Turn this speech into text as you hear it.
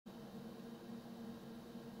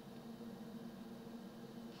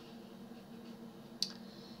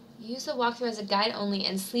Use the walkthrough as a guide only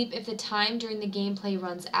and sleep if the time during the gameplay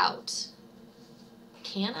runs out.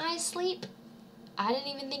 Can I sleep? I didn't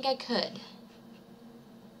even think I could.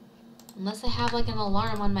 Unless I have like an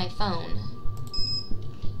alarm on my phone.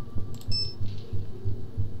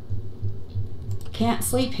 Can't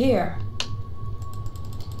sleep here.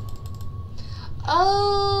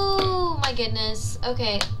 Oh my goodness.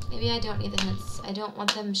 Okay, maybe I don't need the hints. I don't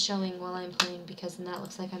want them showing while I'm playing because then that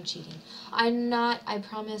looks like I'm cheating. I'm not, I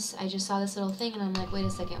promise. I just saw this little thing and I'm like, wait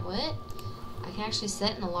a second, what? I can actually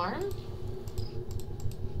set an alarm?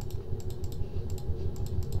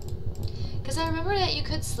 Because I remember that you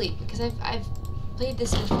could sleep because I've played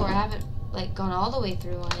this before. I haven't like gone all the way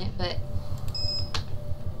through on it, but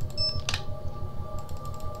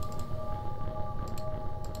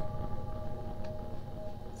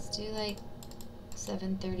let's do like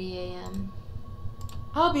 7:30 a.m.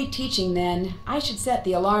 I'll be teaching then. I should set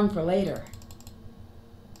the alarm for later.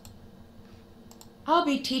 I'll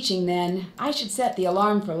be teaching then. I should set the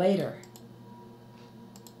alarm for later.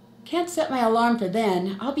 Can't set my alarm for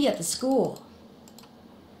then. I'll be at the school.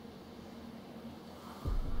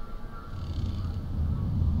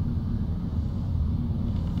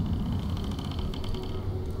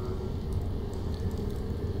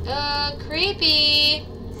 Creepy.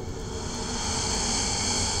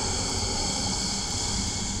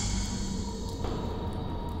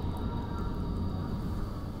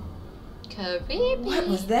 Creepy. What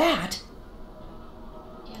was that?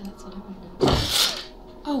 Yeah, that's what I want to know.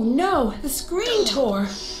 Oh no, the screen tore.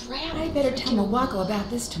 Crap. I better tell Mawako about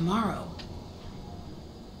this tomorrow.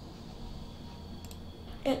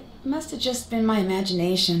 It must have just been my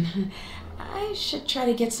imagination. I should try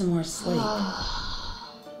to get some more sleep.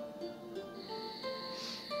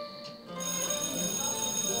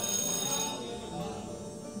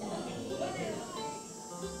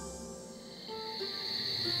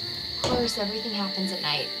 Of course, everything happens at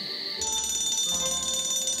night.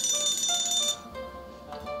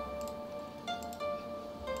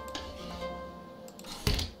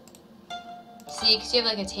 See, because you have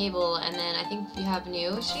like a table, and then I think you have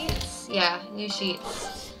new sheets. Yeah, new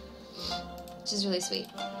sheets. Which is really sweet.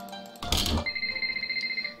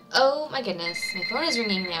 Oh my goodness, my phone is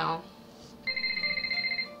ringing now.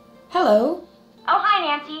 Hello, Oh,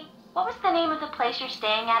 hi, Nancy. What was the name of the place you're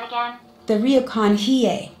staying at again? the Ryokan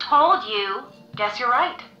Hiei. Told you. Guess you're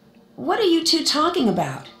right. What are you two talking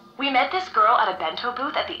about? We met this girl at a bento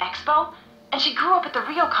booth at the expo, and she grew up at the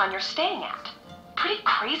ryokan you're staying at. Pretty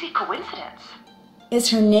crazy coincidence. Is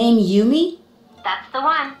her name Yumi? That's the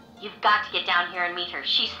one. You've got to get down here and meet her.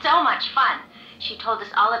 She's so much fun. She told us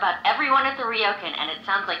all about everyone at the ryokan, and it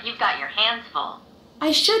sounds like you've got your hands full.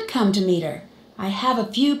 I should come to meet her. I have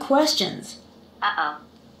a few questions. Uh-oh.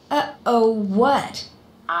 Uh-oh, what?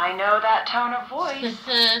 I know that tone of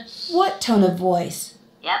voice. What tone of voice?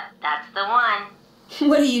 Yep, that's the one.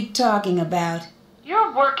 What are you talking about?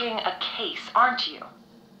 You're working a case, aren't you?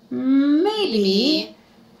 Maybe.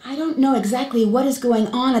 I don't know exactly what is going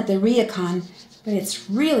on at the ryokan, but it's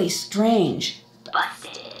really strange.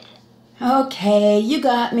 Busted. Okay, you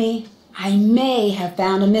got me. I may have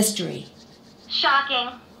found a mystery. Shocking.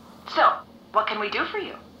 So, what can we do for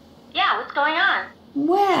you? Yeah, what's going on?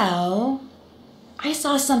 Well, I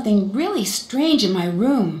saw something really strange in my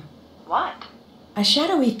room. What? A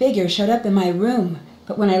shadowy figure showed up in my room,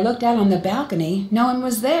 but when I looked out on the balcony, no one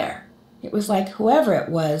was there. It was like whoever it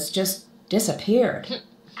was just disappeared.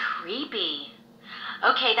 Creepy.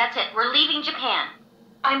 Okay, that's it. We're leaving Japan.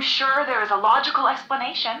 I'm sure there is a logical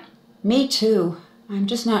explanation. Me too. I'm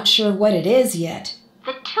just not sure what it is yet.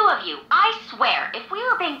 The two of you, I swear, if we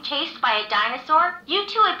were being chased by a dinosaur, you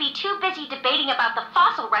two would be too busy debating about the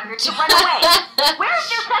fossil record to run away.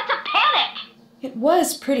 Where's your sense of panic? It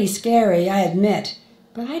was pretty scary, I admit,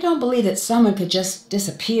 but I don't believe that someone could just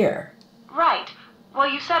disappear. Right.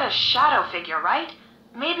 Well, you said a shadow figure, right?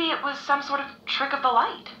 Maybe it was some sort of trick of the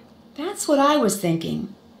light. That's what I was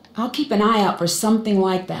thinking. I'll keep an eye out for something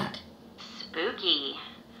like that. Spooky.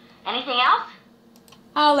 Anything else?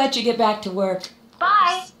 I'll let you get back to work.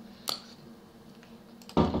 Bye.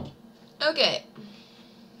 Okay.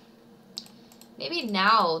 Maybe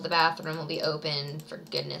now the bathroom will be open, for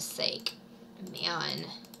goodness sake. Man.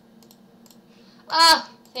 Oh,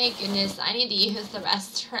 thank goodness. I need to use the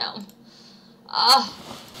restroom. Oh,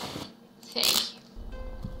 thank you.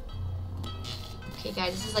 Okay,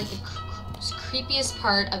 guys, this is like the creepiest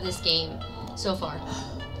part of this game so far.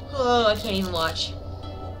 Oh, I can't even watch.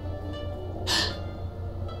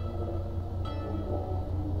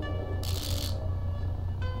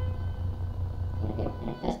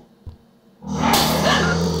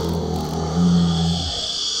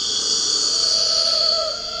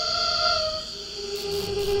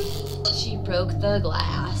 broke the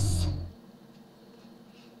glass.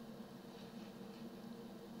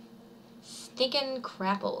 Stinking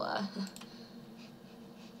crapola.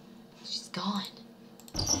 She's gone.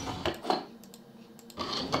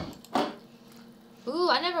 Ooh,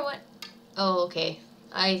 I never went... Oh, okay.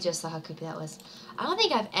 I just saw how creepy that was. I don't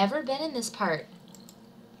think I've ever been in this part.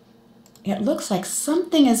 It looks like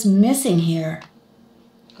something is missing here.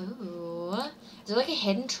 Ooh. Is there like a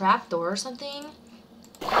hidden trap door or something?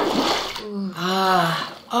 Ooh.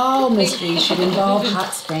 Ah, all mysteries should involve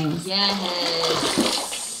hot springs.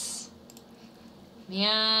 Yes.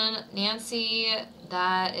 Man, Nancy,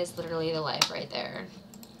 that is literally the life right there.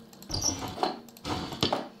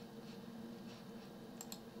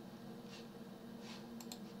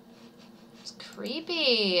 It's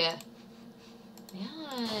creepy.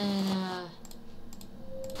 Man.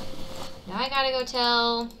 Now I gotta go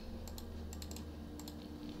tell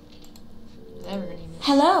whatever her name is.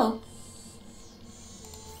 Hello.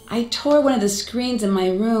 I tore one of the screens in my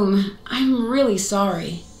room. I'm really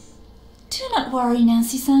sorry. Do not worry,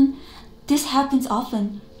 Nancy-san. This happens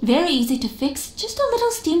often. Very easy to fix. Just a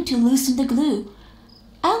little steam to loosen the glue.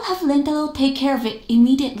 I'll have Lentalo take care of it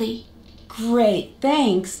immediately. Great,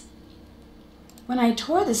 thanks. When I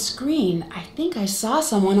tore the screen, I think I saw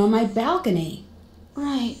someone on my balcony.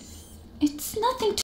 Right. It's nothing